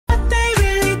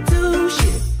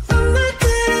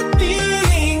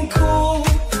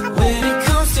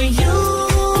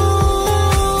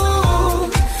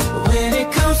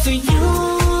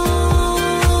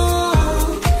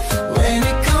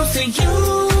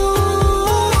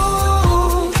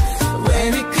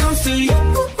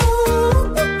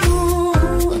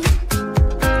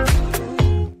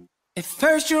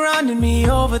First you're running me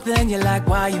over, then you're like,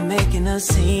 why you making a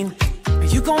scene? Are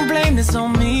you gon' blame this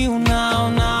on me? Oh, no,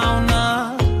 no, no.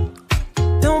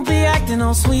 Don't be acting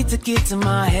all sweet to get to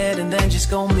my head and then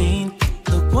just go mean.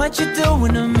 Look what you're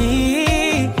doing to me.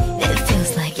 It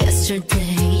feels like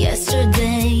yesterday,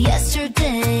 yesterday,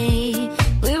 yesterday.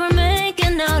 We were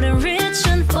making out and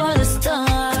reaching for the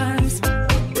stars.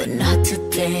 But not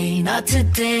today, not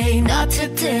today, not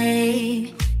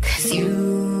today. 'Cause you,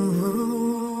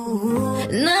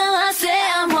 now I say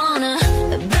I want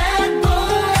a bad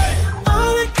boy.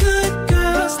 All the good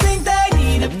girls think they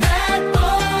need a bad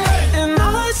boy, and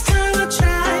all this time I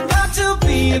try not to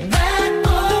be a bad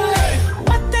boy.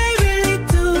 What they really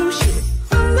do, shit,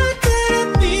 I'm not good at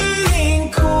being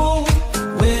cool.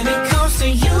 When it comes to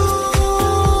you,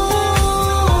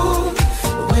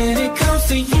 when it comes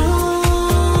to you,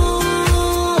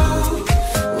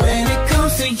 when it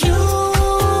comes to you,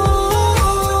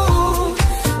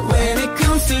 when it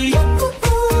comes to you.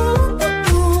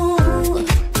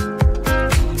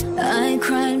 I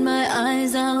cried my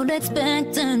eyes out,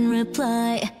 expecting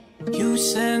reply. You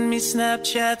send me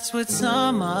Snapchats with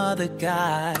some other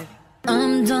guy.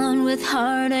 I'm done with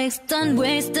heartaches, done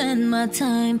wasting my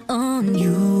time on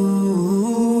you.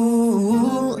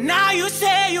 Now you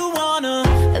say you wanna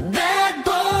A bad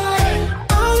boy.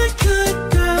 all the good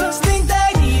girls think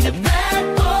they need a bad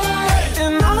boy,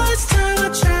 and all this time I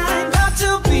try not to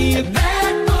be a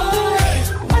bad boy.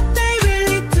 What they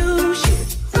really do, shit,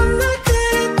 I'm not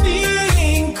good at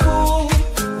being cool.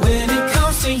 When it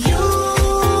comes to you,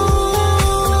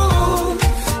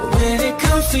 when it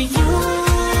comes to you,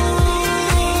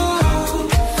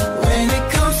 when it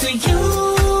comes to you,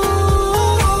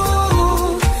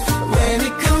 when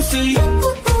it comes to you.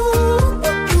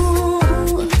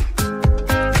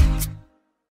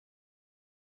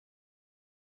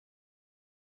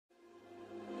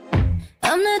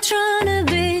 I'm not trying to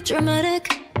be dramatic,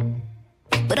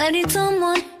 but I need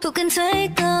someone who can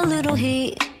take a little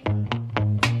heat.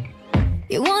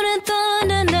 You wanted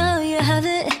thunder, now you have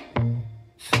it.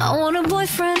 I want a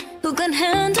boyfriend who can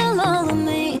handle all of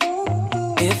me.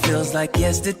 It feels like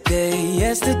yesterday,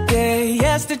 yesterday,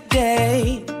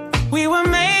 yesterday. We were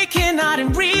making out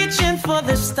and reaching for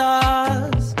the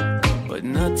stars. But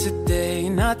not today,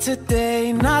 not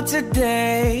today, not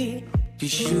today.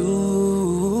 'Cause you,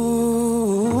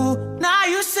 now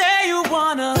you say you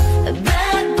wanna A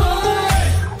bad boy.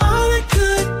 all the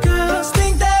good girls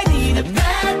think they need a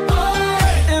bad boy,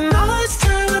 and all this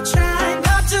time I try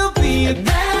not to be a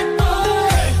bad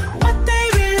boy. What they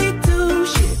really do,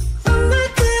 shit, I'm not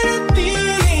good at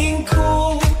being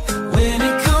cool. When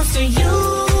it comes to you,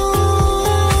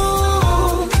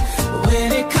 when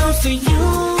it comes to you,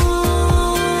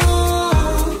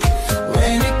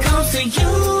 when it comes to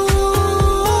you,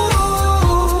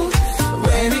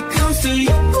 when it comes to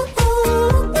you.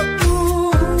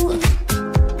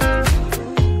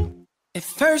 At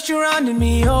first you're running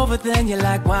me over, then you're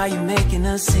like, why you making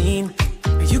a scene?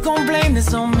 Are you gon' blame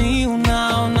this on me? Oh,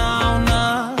 no, no, no.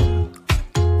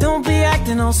 Don't be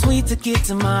acting all sweet to get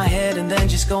to my head and then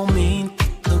just go mean.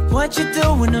 Look what you're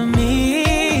doing to me.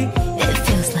 It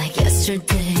feels like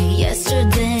yesterday,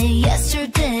 yesterday,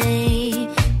 yesterday.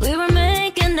 We were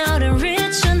making out and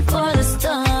reaching for the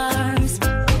stars.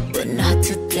 But not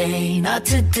today, not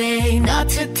today, not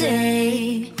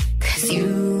today. 'Cause you,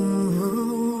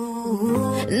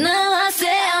 now I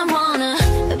say I want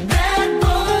a bad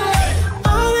boy.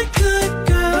 All the good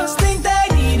girls think they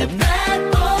need a bad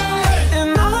boy, and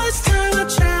all this time I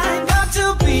try not to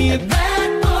be a bad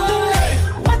boy.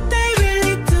 What they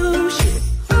really do, shit,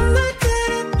 I'm not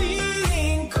good at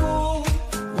being cool.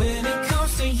 When it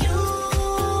comes to you,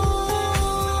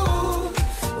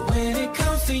 when it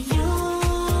comes to you,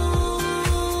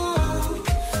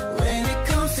 when it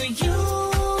comes to you,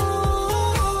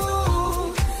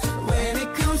 when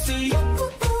it comes to you.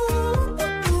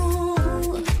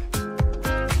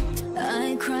 I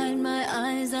cried my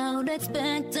eyes out,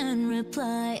 expecting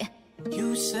reply. You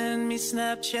send me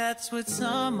Snapchats with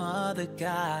some other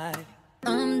guy.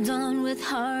 I'm done with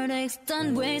heartaches, done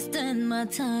wasting my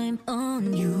time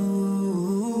on you.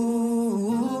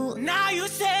 Now you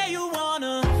say you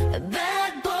wanna A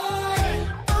bad boy.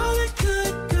 all the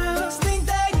good girls think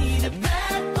they need a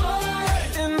bad boy,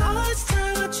 and all this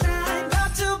time I try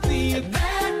not to be a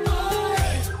bad boy.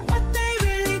 What they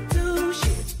really do,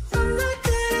 shit, I'm not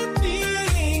good at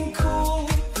being cool.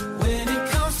 When it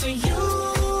comes to you,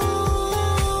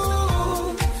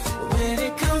 when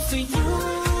it comes to you,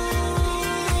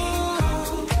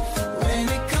 when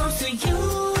it comes to you,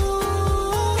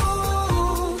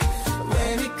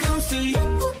 when it comes to you.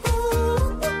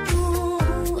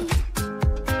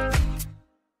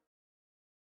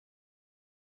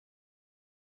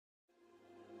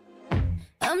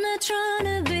 not trying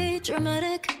to be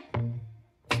dramatic,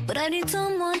 but I need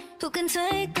someone who can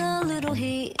take a little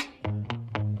heat.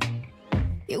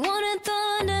 You wanted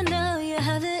thunder, now you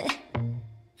have it.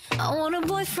 I want a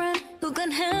boyfriend who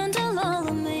can handle all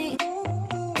of me.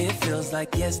 It feels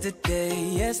like yesterday,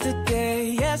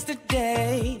 yesterday,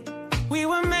 yesterday. We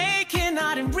were making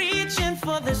out and reaching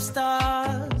for the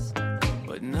stars.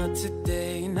 But not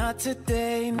today, not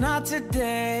today, not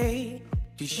today.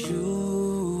 'Cause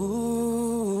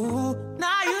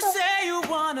now you say you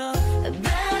want a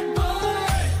bad boy.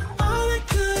 All the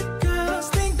good girls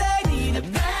think they need a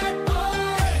bad boy.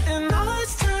 And all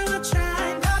this time I try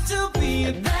not to be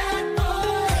a bad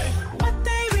boy. What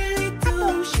they really do,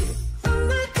 shit, I'm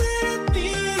not good at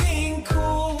being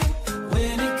cool.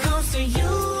 When it comes to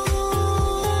you,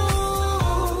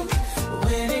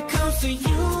 when it comes to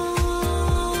you,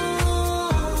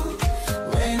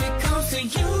 when it comes to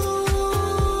you,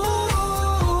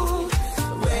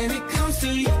 when it comes to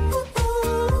you.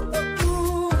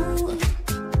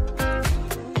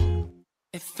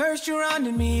 At first you're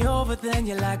running me over, then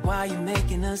you're like, why you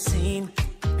making a scene?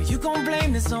 Are you gon'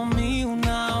 blame this on me? Oh,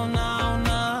 no, no,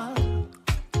 no.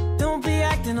 Don't be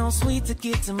acting all sweet to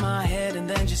get to my head and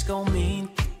then just go mean.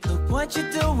 Look what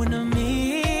you're doing to me.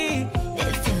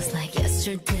 It feels like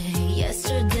yesterday,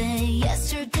 yesterday,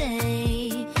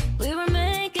 yesterday. We were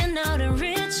making out and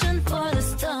reaching for the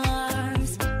stars.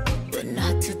 But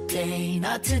not today,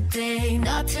 not today,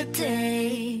 not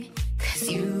today. 'Cause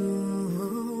you,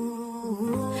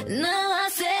 now I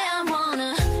say I want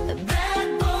a bad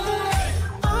boy.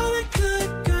 All the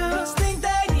good girls think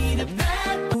they need a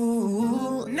bad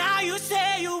boy. Now you say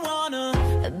you want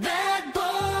a bad boy.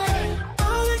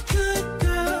 all the good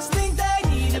girls think they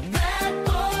need a bad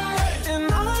boy. And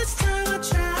all this time I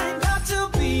try not to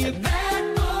be a bad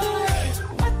boy.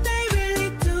 What they really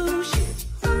do, shit,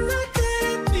 I'm not good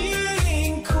at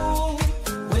being cool.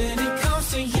 When it comes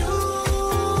to you,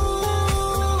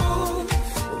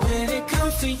 when it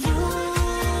comes to you,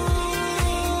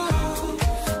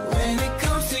 when it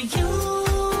comes to you,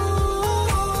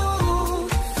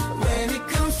 when it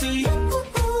comes to you.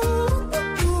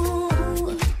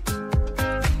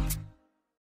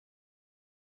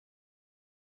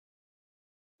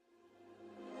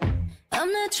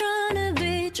 I'm not trying to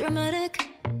be dramatic,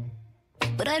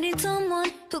 but I need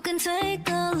someone who can take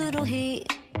a little heat.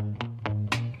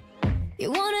 You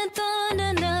wanted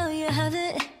thunder, now you have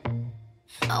it.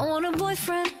 I want a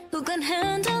boyfriend who can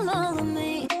handle all of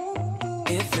me.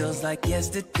 It feels like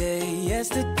yesterday,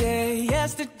 yesterday,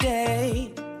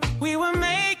 yesterday. We were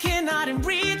making out and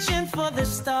reaching for the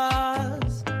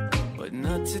stars. But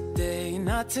not today,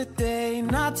 not today,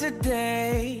 not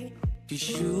today.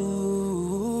 'Cause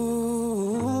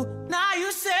now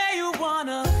you say you want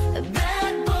a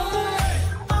bad boy.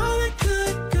 All the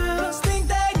good girls think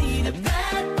they need a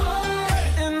bad boy.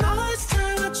 And all this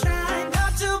time I try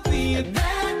not to be a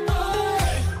bad boy.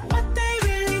 What they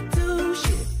really do,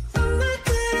 shit, I'm not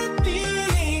good at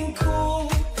being cool.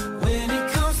 When it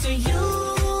comes to you,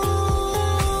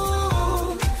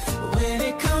 when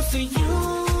it comes to you,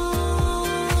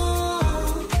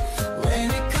 when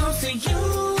it comes to you,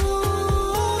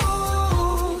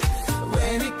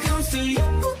 when it comes to you.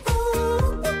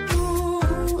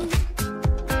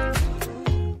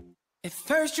 At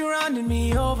first you're running me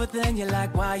over, then you're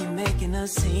like, why you making a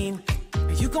scene?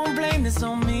 Are you gon' blame this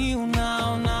on me? Oh,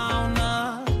 no, no, no.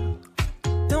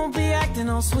 Don't be acting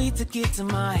all sweet to get to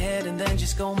my head and then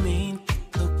just go mean.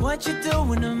 Look what you're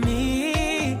doing to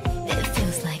me. It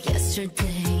feels like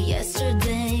yesterday,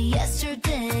 yesterday,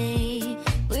 yesterday.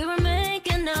 We were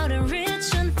making out and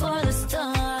reaching for the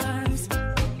stars.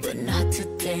 But not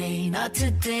today, not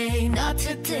today, not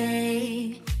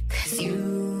today. 'Cause you,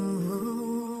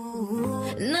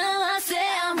 now I say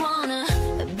I want a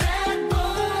bad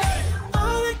boy.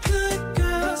 All the good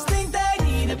girls think they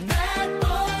need a bad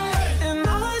boy. And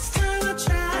all this time I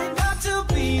try not to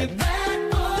be a bad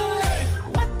boy.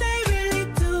 What they really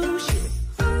do, shit,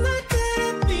 I'm not good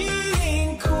at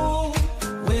being cool.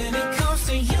 When it comes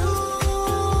to you,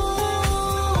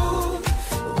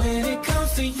 when it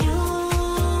comes to you,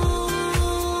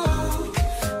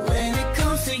 when it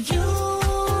comes to you,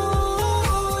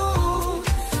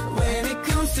 when it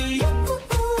comes to you.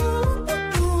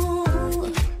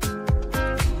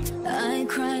 I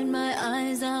cried my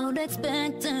eyes out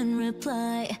expecting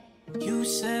reply. You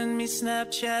send me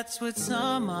Snapchats with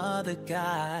some other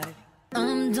guy.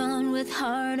 I'm done with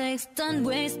heartaches, done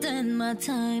wasting my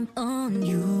time on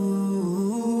you.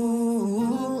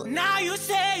 Now you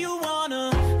say you want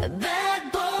a bad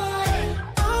boy.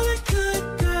 all the good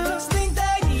girls think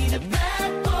they need a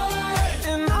bad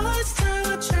boy. And all this time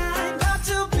I try not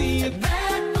to be a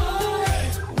bad boy.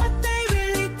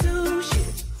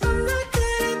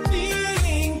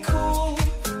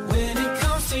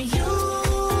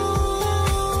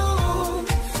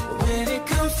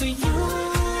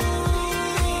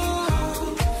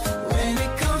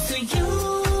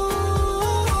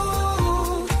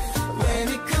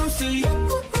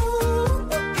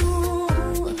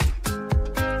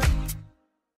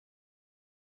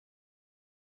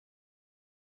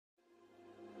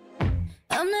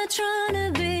 not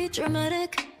trying to be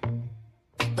dramatic,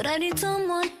 but I need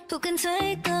someone who can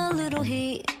take a little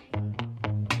heat.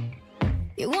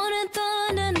 You wanted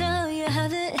thunder, now you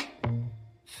have it.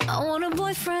 I want a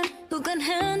boyfriend who can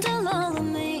handle all of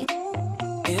me.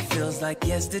 It feels like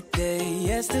yesterday,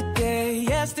 yesterday,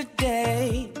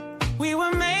 yesterday. We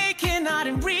were making out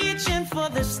and reaching for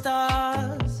the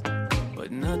stars.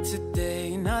 But not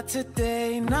today, not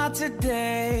today, not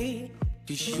today.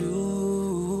 'Cause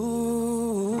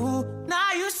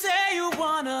now you say you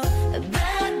want a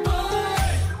bad boy.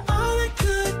 All the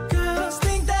good girls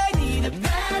think they need a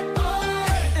bad boy.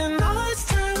 And all this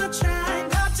time I try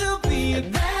not to be a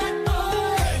bad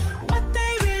boy. What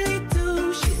they really do,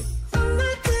 shit, I'm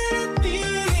not good at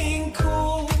being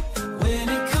cool. When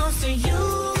it comes to you,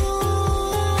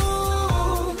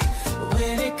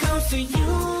 when it comes to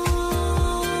you,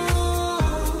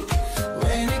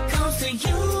 when it comes to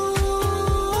you,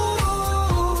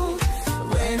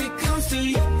 when it comes to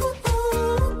you.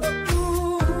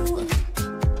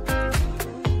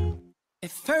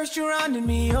 At first you're running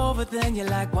me over, then you're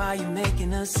like, why you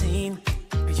making a scene?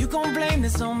 Are you gon' blame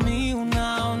this on me? Oh,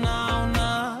 no, no,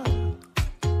 no.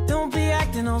 Don't be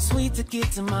acting all sweet to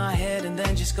get to my head and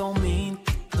then just go mean.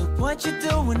 Look what you're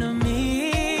doing to me.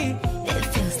 It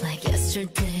feels like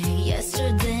yesterday,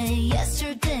 yesterday,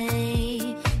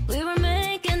 yesterday. We were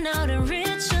making out and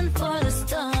reaching for the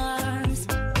stars.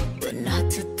 But not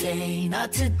today,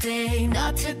 not today,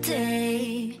 not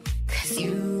today. 'Cause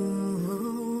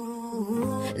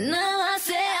now I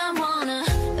say I want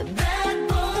a bad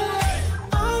boy.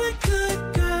 All the good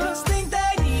girls think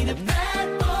they need a bad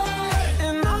boy.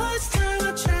 And all this time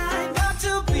I try not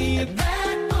to be a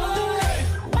bad boy.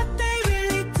 What they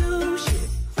really do, shit,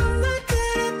 I'm not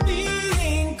good at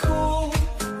being cool.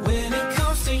 When it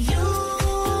comes to you,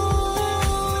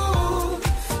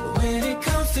 when it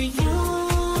comes to you,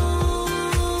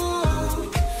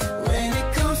 when it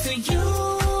comes to you,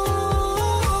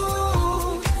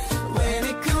 when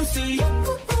it comes to you.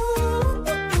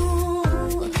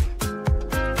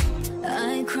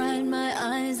 I cried my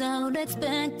eyes out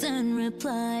expecting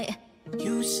reply.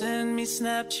 You send me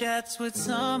Snapchats with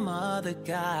some other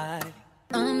guy.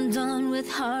 I'm done with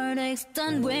heartaches,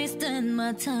 done wasting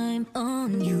my time on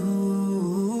you.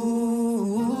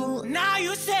 Now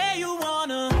you say you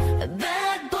want a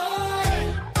bad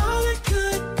boy. all the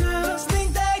good girls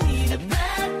think they need a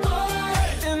bad boy.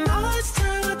 And all this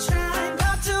time I try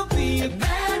not to be a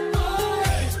bad boy.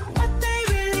 What they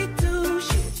really do,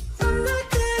 shit, I'm not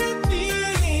good at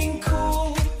being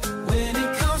cool. When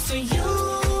it comes to you,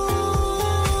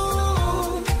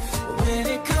 when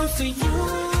it comes to you,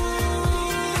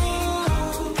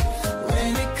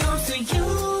 when it comes to you,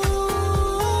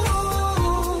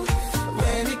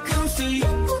 when it comes to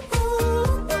you.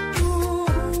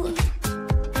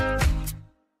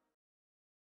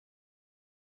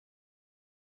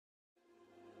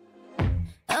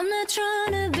 I'm not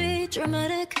trying to be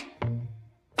dramatic,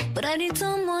 but I need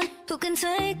someone who can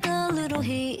take a little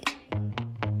heat.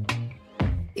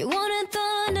 You wanted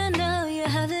thunder, now you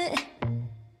have it.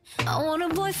 I want a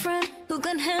boyfriend who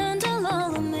can handle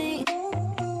all of me.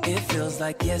 It feels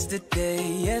like yesterday,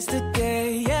 yesterday,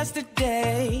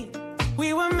 yesterday.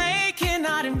 We were making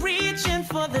out and reaching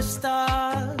for the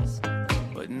stars.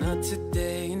 But not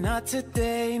today, not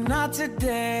today, not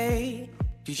today.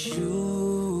 'Cause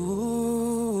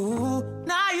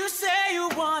now you say you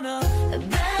want a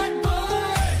bad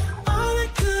boy. All the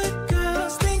good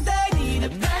girls think they need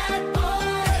a bad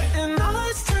boy. And all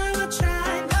this time I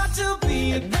try not to be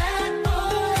a bad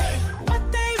boy. What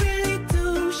they really do,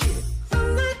 shit, I'm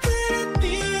not good at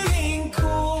being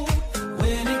cool.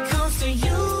 When it comes to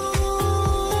you,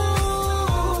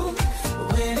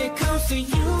 when it comes to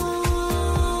you,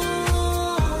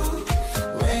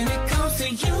 when it comes to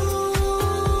you,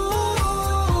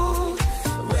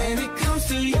 when it comes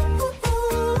to you.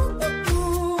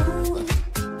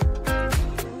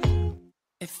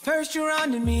 At first you're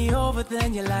running me over,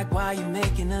 then you're like, why you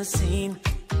making a scene?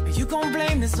 Are you gon'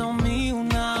 blame this on me? Oh,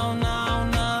 no, no,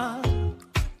 no.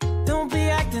 Don't be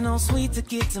acting all sweet to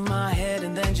get to my head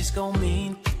and then just go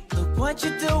mean. Look what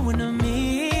you're doing to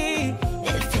me.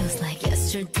 It feels like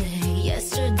yesterday,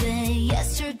 yesterday,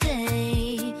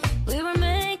 yesterday. We were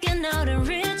making out and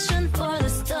reaching for the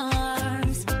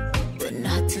stars. But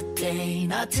not today,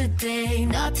 not today,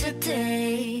 not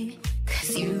today.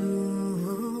 'Cause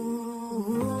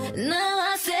now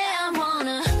I say I want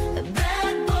a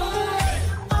bad boy.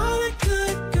 All the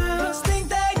good girls think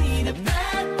they need a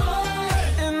bad boy.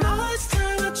 And all this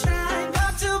time I try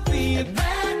not to be a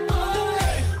bad boy.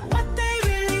 What they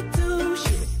really do,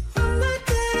 shit, I'm not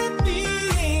good at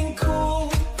being cool.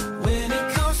 When it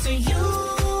comes to you,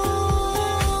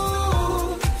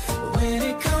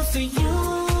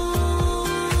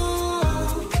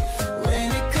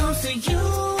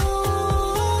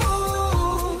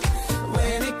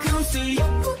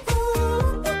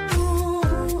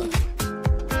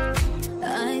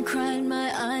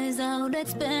 without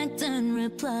expecting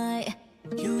reply.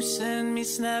 You send me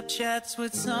Snapchats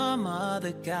with some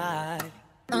other guy.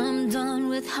 I'm done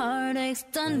with heartaches,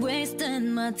 done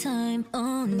wasting my time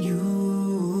on you.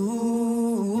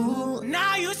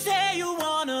 Now you say you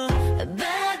wanna A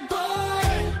bad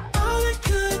boy. all the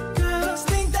good girls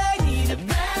think they need a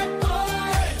bad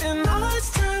boy. And all this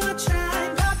time I try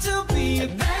not to be a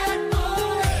bad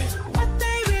boy. What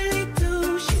they really do,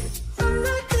 shit, I'm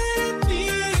not good at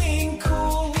being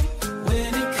cool.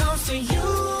 When it comes to you,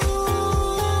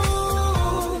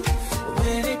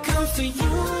 when it comes to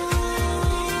you,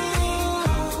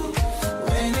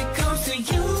 when it comes to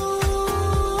you,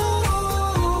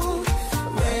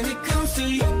 when it comes to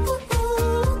you.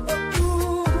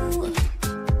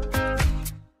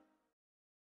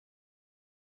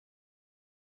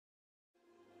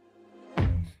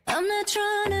 I'm not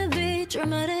trying to be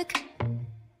dramatic,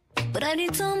 but I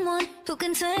need someone who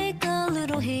can take a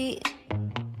little heat.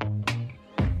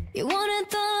 You wanted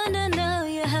thunder, now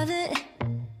you have it.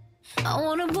 I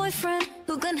want a boyfriend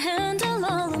who can handle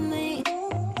all of me.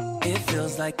 It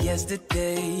feels like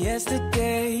yesterday,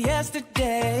 yesterday,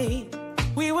 yesterday.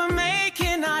 We were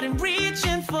making out and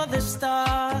reaching for the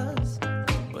stars.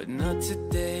 But not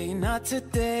today, not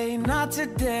today, not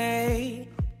today.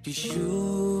 'Cause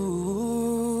you,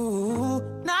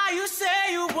 now you say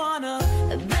you wanna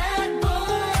A bad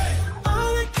boy.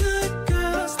 all the good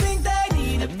girls think they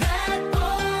need a bad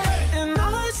boy. And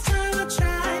all this time I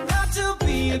try not to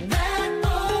be a bad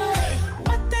boy.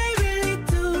 What they really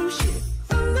do, shit,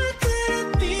 I'm not good at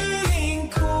being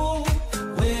cool.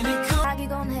 When it comes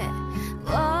하기곤 해.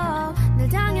 늘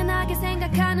당연하게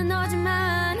생각하는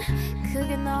너지만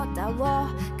그게 너다워.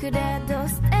 그래도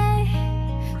stay,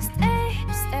 stay,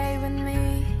 stay with me.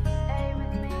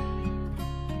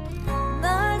 널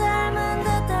닮은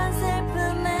듯한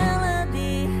슬픈 멜로디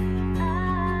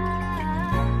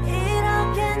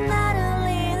이렇게 나를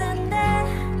울리는데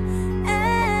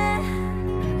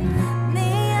네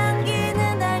향기는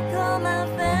달콤한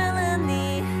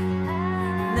felony.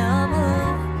 너무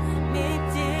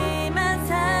밉지만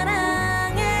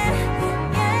사랑해.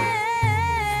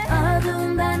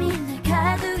 어두운 밤이 날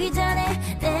가두기 전에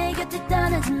내 곁을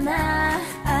떠나지 마.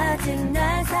 아직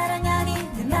날 사랑하니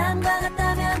내 맘과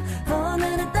같다면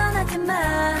오늘은 떠나지 마.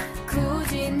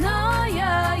 굳이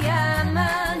너여야만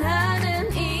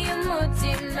하는 이유 묻지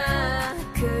마.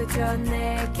 그저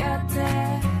내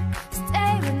곁에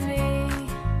stay with me.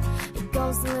 It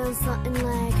goes a little something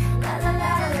like la la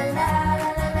la la la la la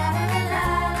la la la la la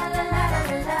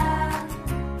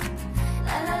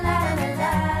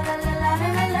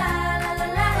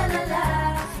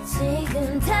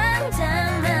지금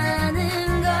당장 많은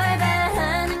걸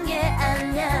바라는 게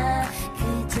아니야.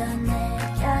 그저 내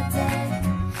곁에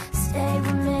stay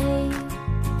with me.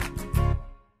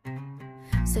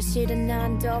 사실은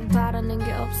난 더 바라는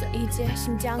게 없어. 이제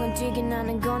심장은 뛰긴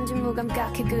하는 건지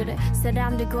무감각해. 그래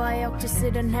사람들과의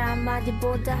억지스런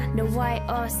한마디보다 너와의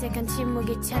어색한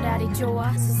침묵이 차라리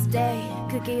좋아. So stay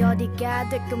그게 어디가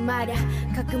될까 말야.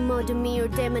 가끔 어둠이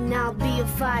올 때면 I'll be a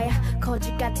fire.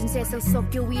 거짓 같은 세상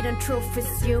속 유일한 truth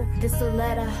is you. This a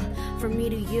letter from me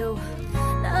to you.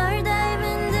 널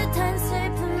닮은 듯한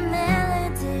슬픈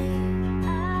멜로디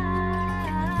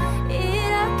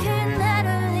이렇게 날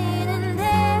울리는데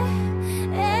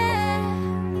네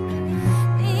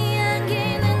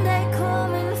향기는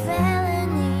달콤한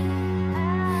felony.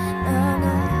 너무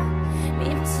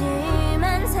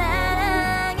밉지만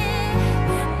사랑해.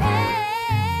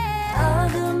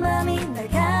 어두운 밤이 날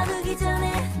가두기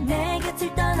전에 내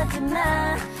곁을 떠나지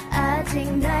마. 아직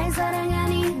날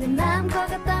사랑하니 내 맘과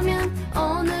같다면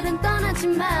오늘은 떠나지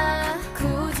마.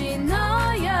 굳이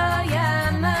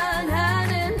너여야만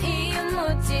하는 이유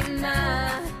묻지 마.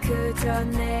 그저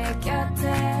내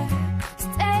곁에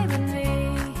stay with me.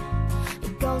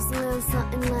 It goes a little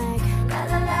something like la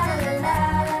la la la la la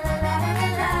la la la la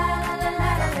la la la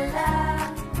la la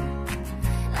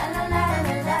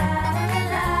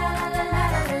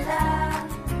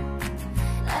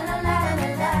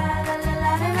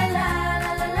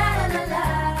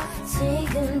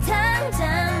지금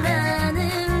당장 많은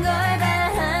걸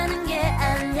바라는 게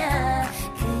아니야.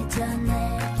 그저 내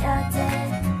곁에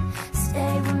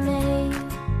stay with me.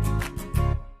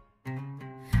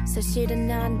 사실은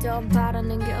난 더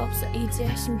바라는 게 없어.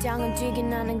 이제 심장은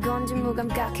뛰긴 하는 건지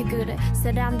무감각해. 그래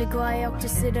사람들과의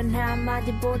억지스런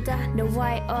한마디보다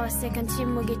너와의 어색한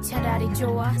침묵이 차라리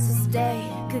좋아. So stay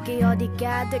그게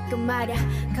어디가 될까 말야.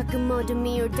 가끔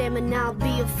어둠이 올 때면 I'll be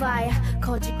a fire.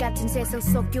 거짓 같은 세상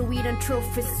속 유일한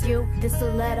truth is you. This a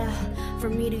letter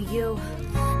from me to you.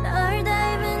 널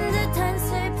닮은 듯한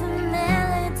슬픈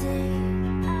멜로디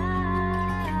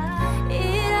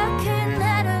이렇게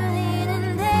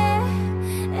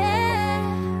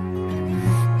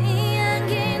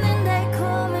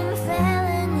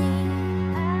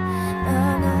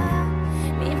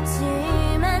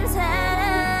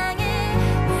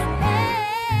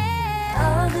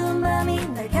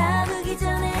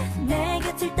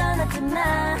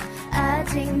마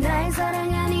아직 날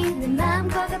사랑하니 내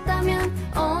맘과 같다면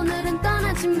오늘은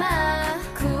떠나지 마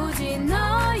굳이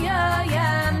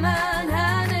너여야만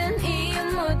하는 이유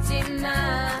묻지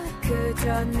마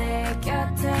그저 내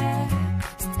곁에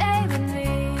Stay with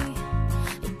me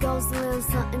It goes a little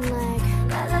something like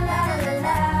La la la la la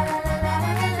la la la la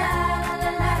la la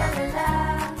la la la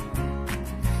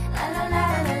La la la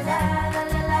la la la la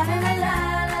la la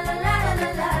la la la la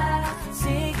la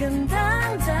지금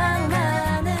당장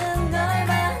많은 걸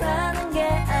바라는 게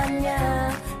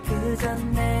아니야 그저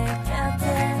내 곁에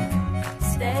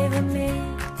Stay with me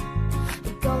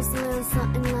It goes a little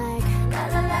something like La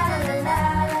la la la la la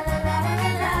la la la la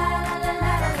la la la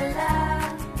la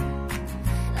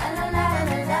La la la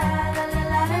la la la la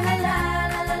la la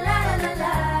la la la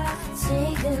la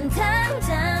지금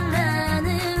당장 많은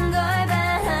걸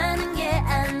바라는 게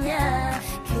아니야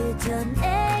그저 내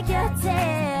곁에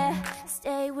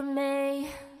Stay with me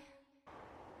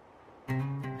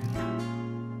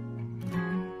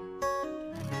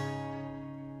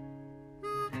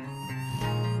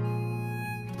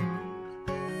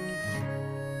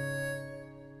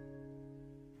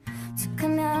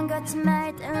툭하면 걷지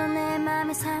말 때론 내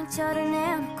맘에 상처를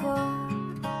내놓고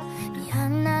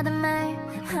미안하단 말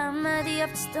한마디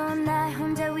없이도 날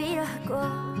혼자 위로하고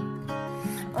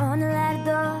오늘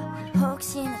하루도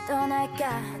혹시나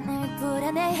떠날까 늘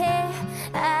불안해해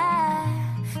I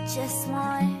just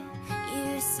want you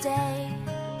to stay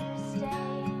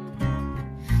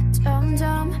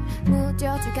점점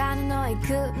무뎌져가는 너의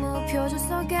그 무표정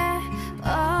속에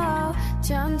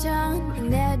점점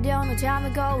내려놓은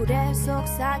잠을 거울에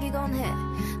속삭이곤 해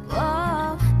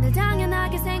늘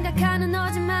당연하게 생각하는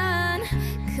너지만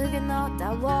그게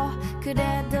너다워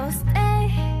그래도 stay,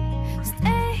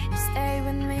 stay, stay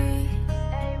with me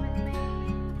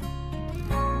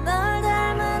널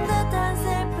닮은 듯한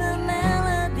슬픈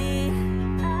멜로디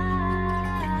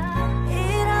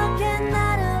이렇게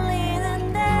나를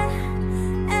울리는데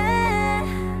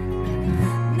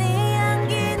네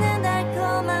향기는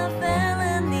달콤한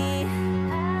felony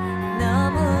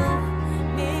너무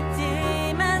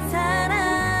밉지만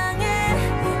사랑해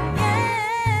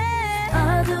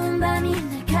어두운 밤이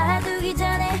날 가두기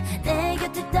전에 내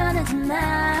곁을 떠나지 마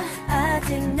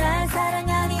아직 날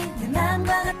사랑하니 내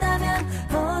맘과 같다면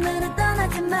오늘은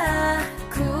떠나지 마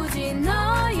굳이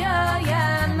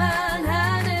너여야만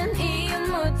하는 이유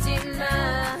묻지 마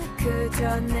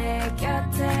그저 내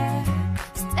곁에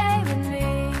Stay with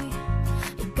me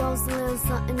It goes a little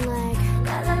something like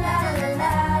La la la la la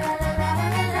la la la la la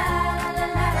la la la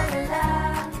la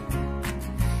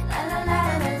La la la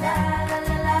la la la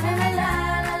la la la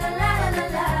la la la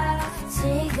la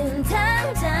지금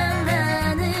당장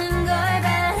많은 걸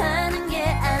바라는 게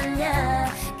아니야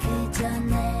그저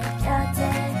내 곁에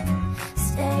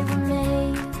Stay with me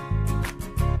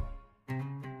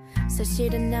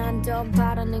사실은 난 더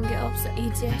바라는 게 없어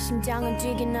이제 심장은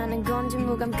뛰긴 하는 건지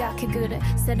무감각해 그래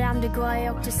사람들과의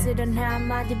억지스런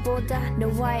한마디보다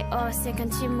너와의 어색한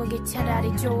침묵이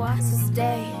차라리 좋아 So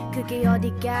stay 그게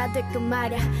어디가 될까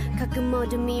말야 가끔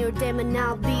어둠이 올 때면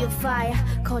I'll be a fire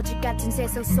거짓 같은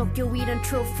세상 속 유일한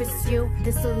truth is you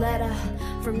This a letter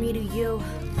from me to you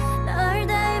널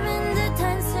닮은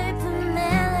듯한 슬픈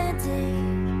멜로디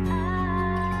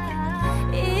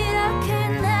이렇게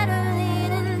날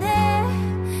울리는데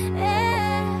네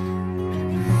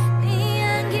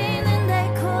향기는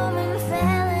달콤한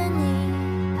felony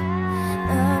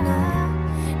너무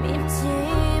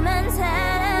밉지만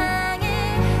사랑해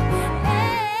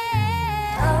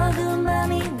어두운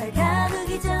밤이 날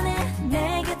가두기 전에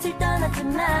내 곁을 떠나지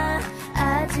마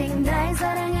아직 날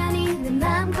사랑하니 내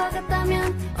맘과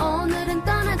같다면 오늘은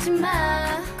떠나지 마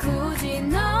굳이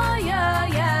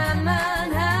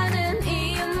너여야만 하는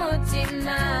이유 묻지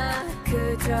마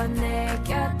그저 내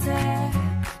곁에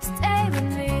Stay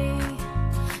with me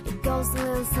It goes a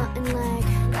little something like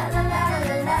La la la la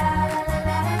la la la la la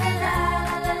la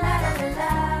la la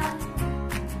la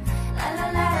La la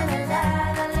la la la la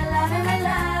la la la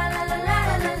la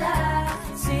la la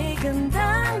지금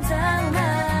당장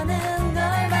많은 걸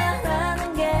바라는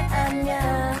게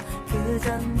아니야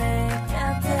그저 내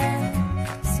곁에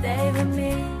Stay with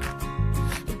me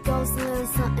It goes a little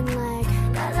something like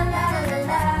La la la la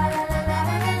la la la la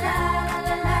la la la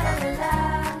la la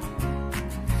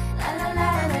La la la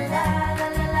la la la la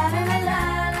la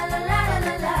la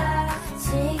la la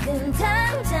지금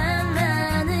당장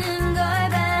많은 걸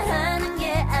바라는 게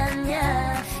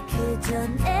아니야 그저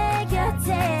내 곁에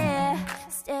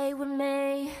Stay with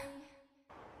me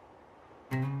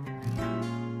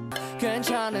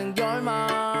괜찮은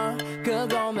결말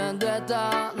그거면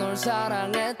됐다 널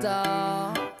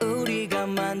사랑했다 우리가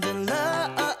만든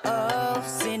love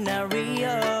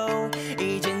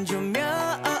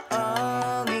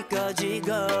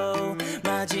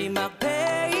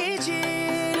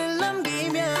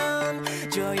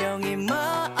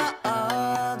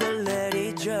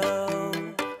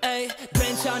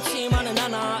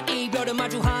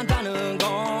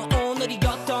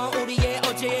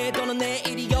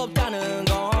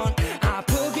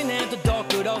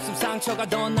상처가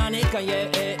더 나니까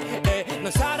널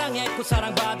사랑했고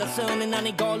사랑받았으니 난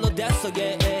이걸로 됐어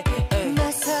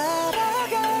나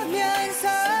살아가면서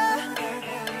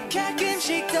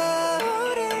가끔씩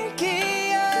떠오를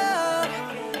기억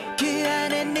그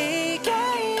안에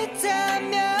네가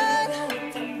있다면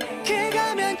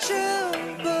그거면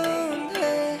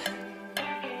충분해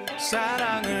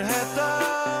사랑을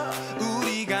했다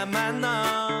우리가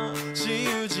만나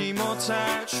지우지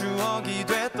못할 추억이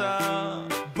됐다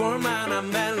볼만한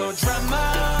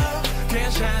멜로드라마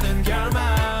괜찮은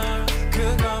결말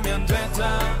그거면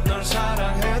됐다 널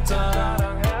사랑했다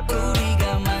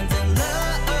우리가 만든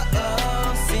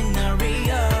love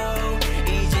scenario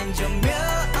이젠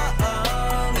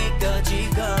조명이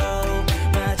꺼지고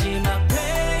마지막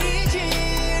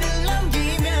페이지를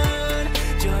넘기면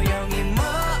조용히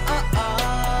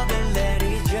뭐를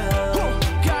내리죠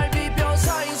갈비뼈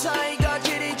사이사이가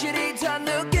지릿지릿한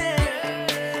느낌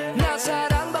나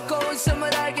사랑받고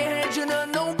있음을 알게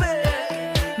해주는 노래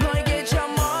너에게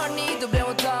참 많이도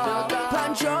배웠다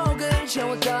반쪽은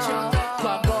채웠다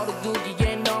과거로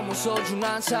두기엔 너무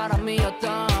소중한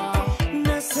사람이었다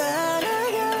나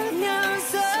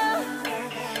살아가면서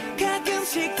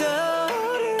가끔씩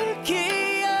떠오를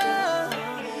기억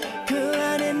그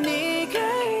안에 네가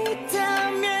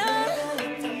있다면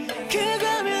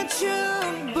그거면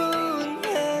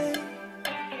충분해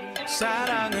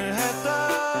사랑을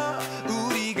했다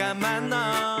우리가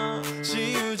만나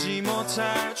지우지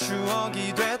못할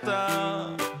추억이 됐다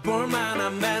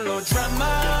볼만한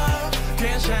멜로드라마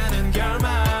괜찮은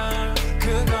결말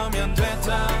그거면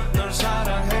됐다 널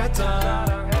사랑했다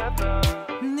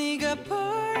네가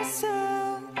벌써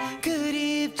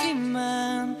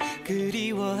그립지만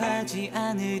그리워하지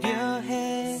않으려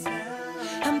해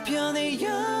한편의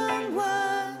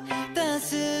영화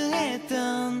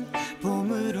따스했던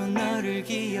봄으로 너를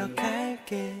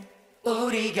기억할게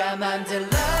우리가 만든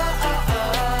love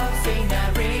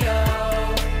scenario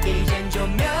이젠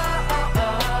조명이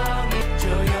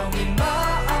조용히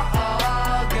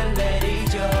먹을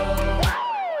내리죠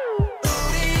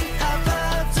우린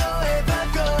아파트에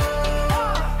받고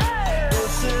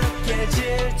우습게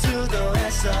질투도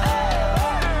했어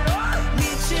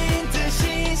미친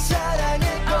듯이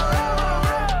사랑했고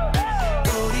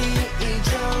우리 이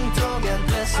정도면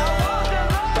됐어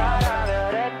사랑을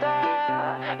했다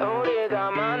우리가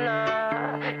만나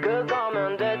그거면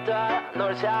됐다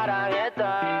널 사랑했다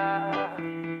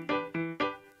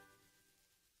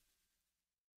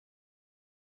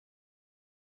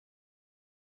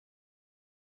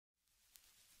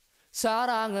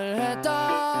사랑을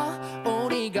했다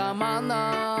우리가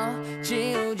만나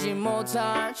지우지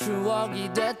못할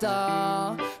추억이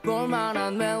됐다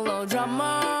볼만한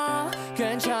멜로드라마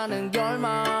괜찮은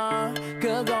결말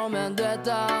그거면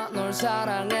됐다 널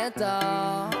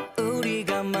사랑했다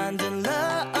우리가 만든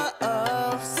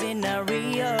love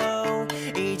scenario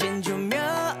이젠 조명이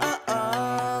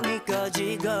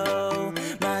꺼지고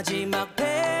마지막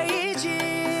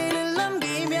페이지를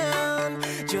넘기면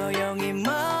조용히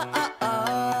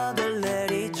뭐를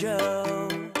내리죠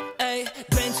에이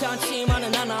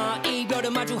괜찮지만은 않아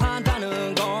이별을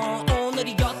마주한다는 건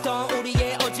오늘이었던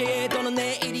우리의 어제 또는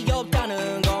내일이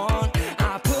없다는 건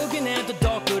아프긴 해도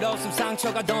더 끌었음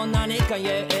상처가 더 나니까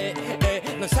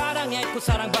널 사랑했고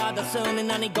사랑받았으니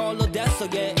난 이걸로 됐어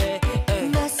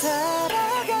나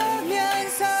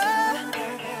살아가면서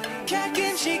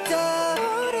가끔씩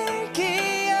떠오를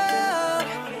기억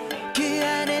그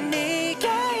안에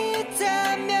네가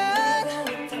있다면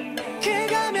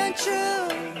그거면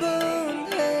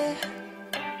충분해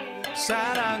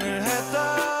사랑을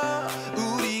했다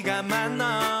우리가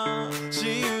만나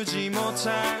지우지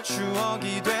못할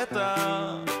추억이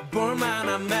됐다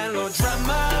볼만한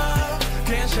멜로드라마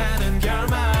괜찮은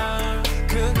결말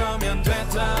그거면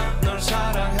됐다 널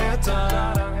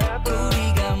사랑했다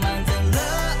우리가 만든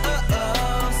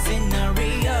love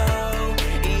scenario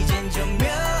이젠 조명이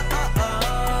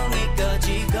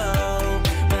꺼지고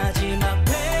마지막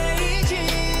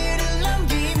페이지를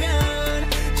넘기면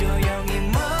조용히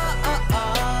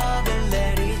뭐를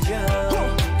내리죠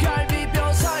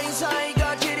갈비뼈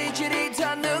사이사이가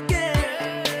지릿지릿한 느낌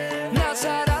나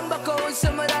사랑받고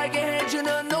있음을 알게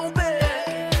해주는 노래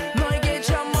너에게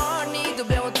참 많이도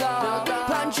배웠다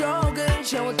반쪽은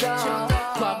채웠다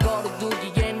과거로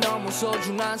두기엔 너무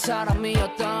소중한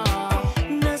사람이었다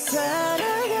나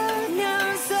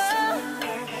살아가면서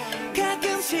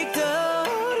가끔씩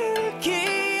떠오를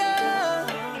기억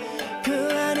그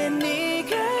안에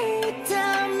네가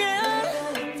있다면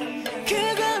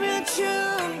그거면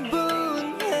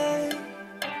충분해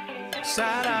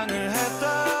사랑을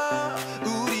했다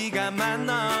우리가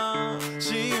만나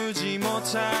지우지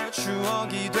못할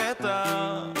추억이 됐다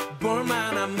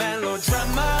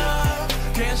멜로드라마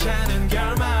괜찮은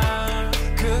결말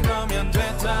그거면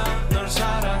됐다 널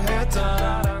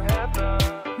사랑했다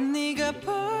네가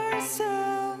벌써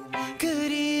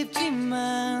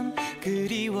그립지만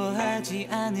그리워하지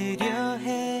않으려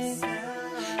해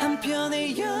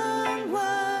한편의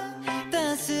영화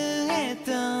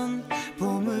따스했던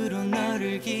봄으로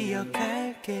너를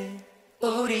기억할게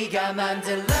우리가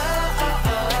만든 love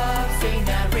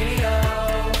scenario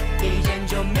이젠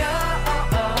조명이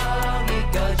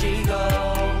꺼지고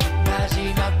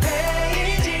마지막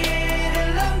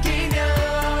페이지를 넘기면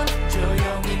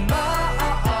조용히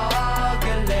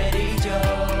먹을 내리죠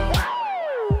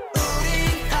우리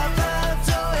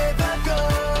아파트의 방콕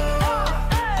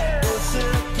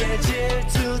우습게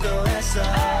질투도 했어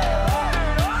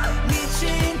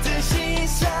미친 듯이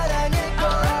사랑했고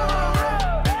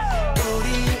우리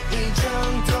이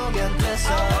정도면 됐어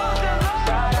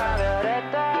사랑을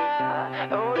했다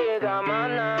우리가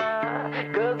만나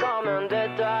그거면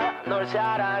됐다 널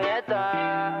사랑했다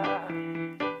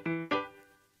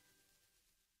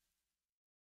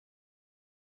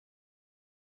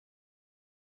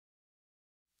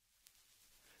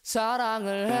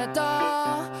사랑을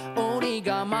했다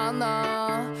우리가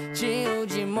만나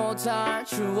지우지 못할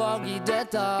추억이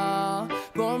됐다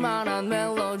볼만한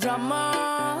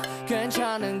멜로드라마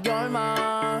괜찮은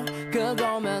결말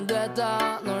그거면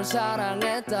됐다 널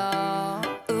사랑했다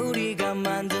우리가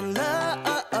만든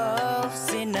love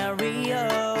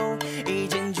scenario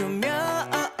이젠 조명이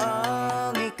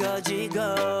꺼지고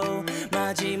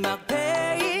마지막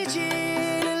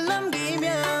페이지를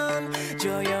넘기면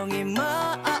조용히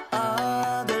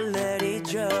먹을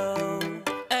내리죠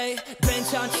에이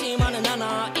괜찮지만은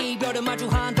않아 이별을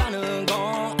마주한다는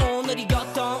건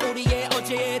오늘이었던 우리의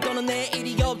어제 또는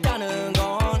내일이 없다는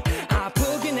건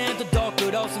아프긴 해도 더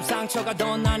끝없음 상처가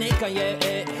더 나니까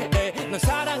넌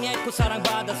사랑했고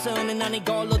사랑받았으니 난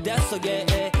이걸로 됐어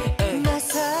나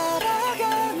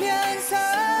살아가면서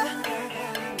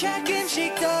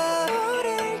가끔씩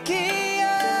떠오를 기억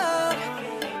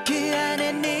그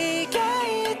안에 네가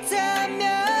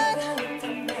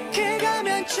있다면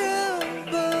그거면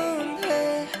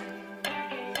충분해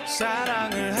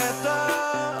사랑을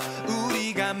했다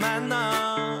우리가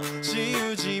만나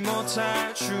지우지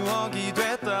못할 추억이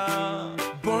됐다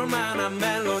볼만한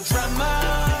멜로드라마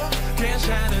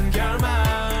괜찮은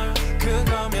결말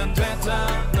그거면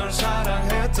됐다 널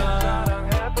사랑했다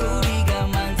우리가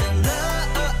만든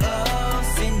love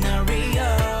scenario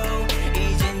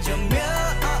이젠 조명이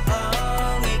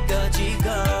꺼지고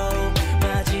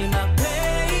마지막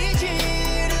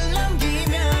페이지를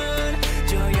넘기면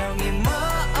조용히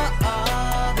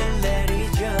먹을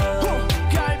내리죠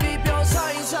갈비뼈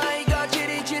사이사이가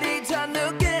지릿지릿한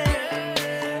느낌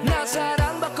나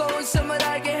사랑받고 있음을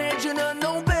알게 해주는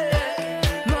노래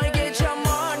너에게 참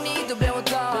많이도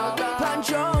배웠다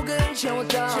반쪽은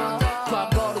채웠다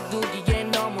과거로 두기에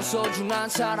너무 소중한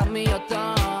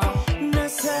사람이었다 나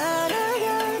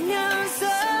살아가면서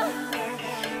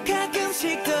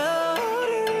가끔씩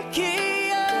떠오를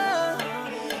기억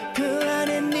그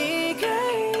안에 네가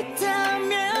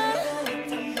있다면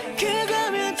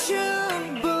그거면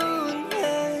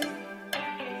충분해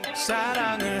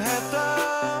사랑을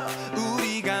했다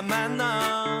우리가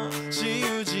만나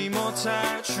지우지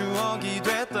못할 추억이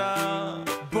됐다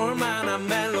볼만한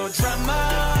멜로드라마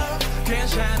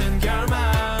괜찮은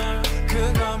결말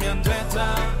그거면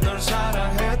됐다 널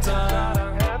사랑했다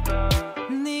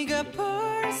네가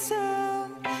벌써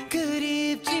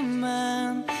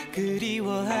그립지만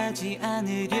그리워하지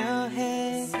않으려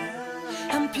해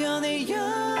한편의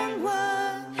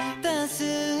영화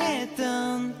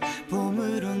따스했던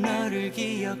봄으로 너를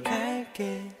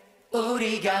기억할게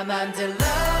우리가 만든 love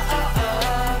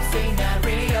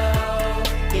scenario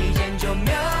이젠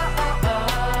조명이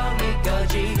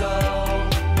꺼지고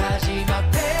마지막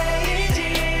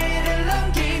페이지를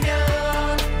넘기면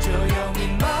조용히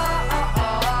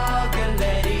먹을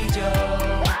내리죠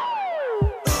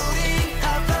우리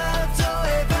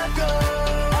아파트의 방콕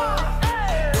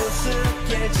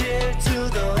우습게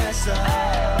질투도 했어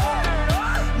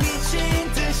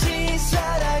미친 듯이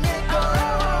사랑했고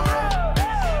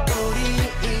우리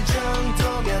이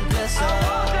정도면 됐어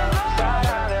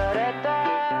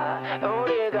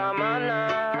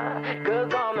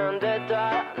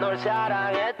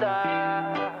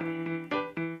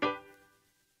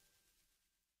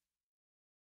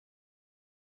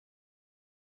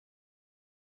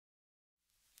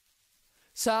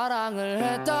사랑을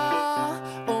했다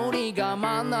우리가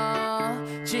만나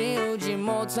지우지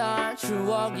못할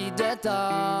추억이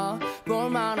됐다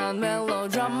볼만한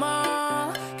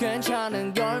멜로드라마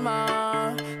괜찮은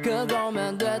결말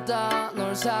그거면 됐다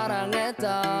널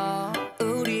사랑했다